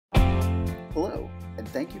Hello, and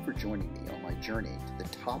thank you for joining me on my journey to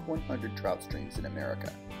the top 100 trout streams in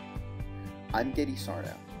America. I'm Getty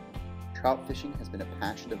Sarno. Trout fishing has been a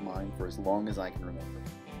passion of mine for as long as I can remember.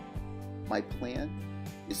 My plan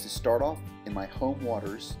is to start off in my home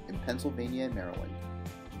waters in Pennsylvania and Maryland,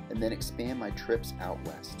 and then expand my trips out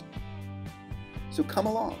west. So come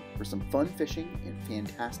along for some fun fishing in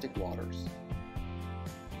fantastic waters.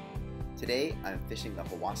 Today I'm fishing the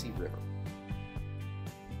Hiwassee River.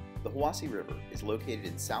 The Hiwassee River is located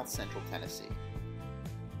in south central Tennessee.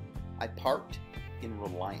 I parked in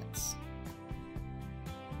Reliance.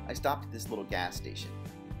 I stopped at this little gas station,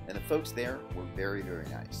 and the folks there were very, very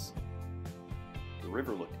nice. The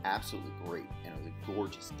river looked absolutely great, and it was a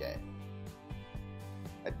gorgeous day.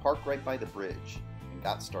 I parked right by the bridge and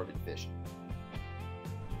got started fishing.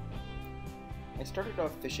 I started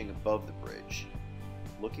off fishing above the bridge,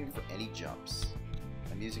 looking for any jumps.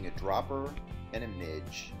 I'm using a dropper and a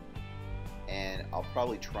midge, and I'll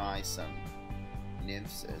probably try some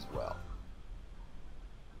nymphs as well.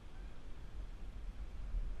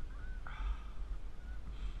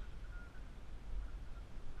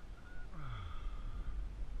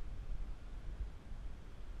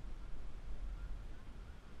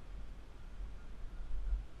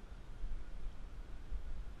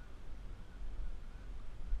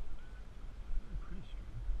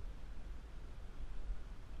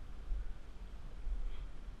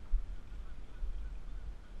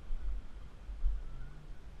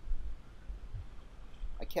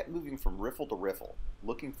 I kept moving from riffle to riffle,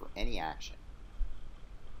 looking for any action.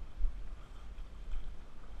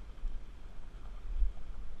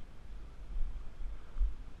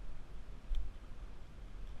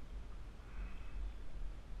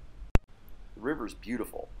 The river's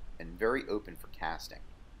beautiful and very open for casting.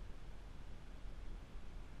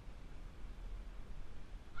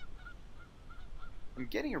 I'm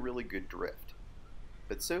getting a really good drift,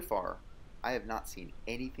 but so far I have not seen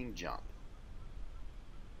anything jump.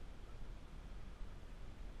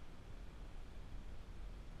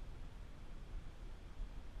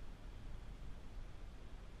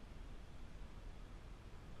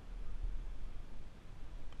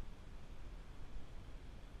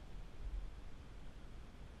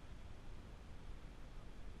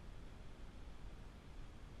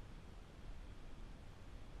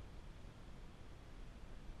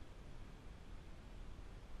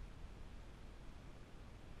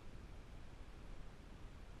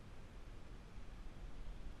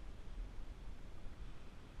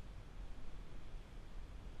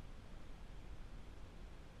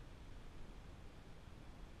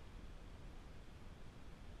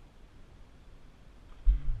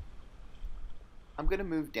 I'm going to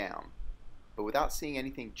move down, but without seeing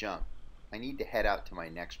anything jump, I need to head out to my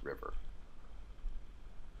next river.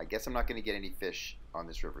 I guess I'm not going to get any fish on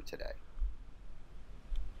this river today.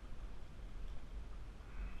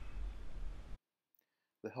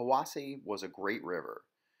 The Hiwassee was a great river,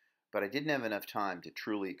 but I didn't have enough time to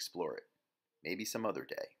truly explore it. Maybe some other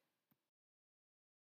day.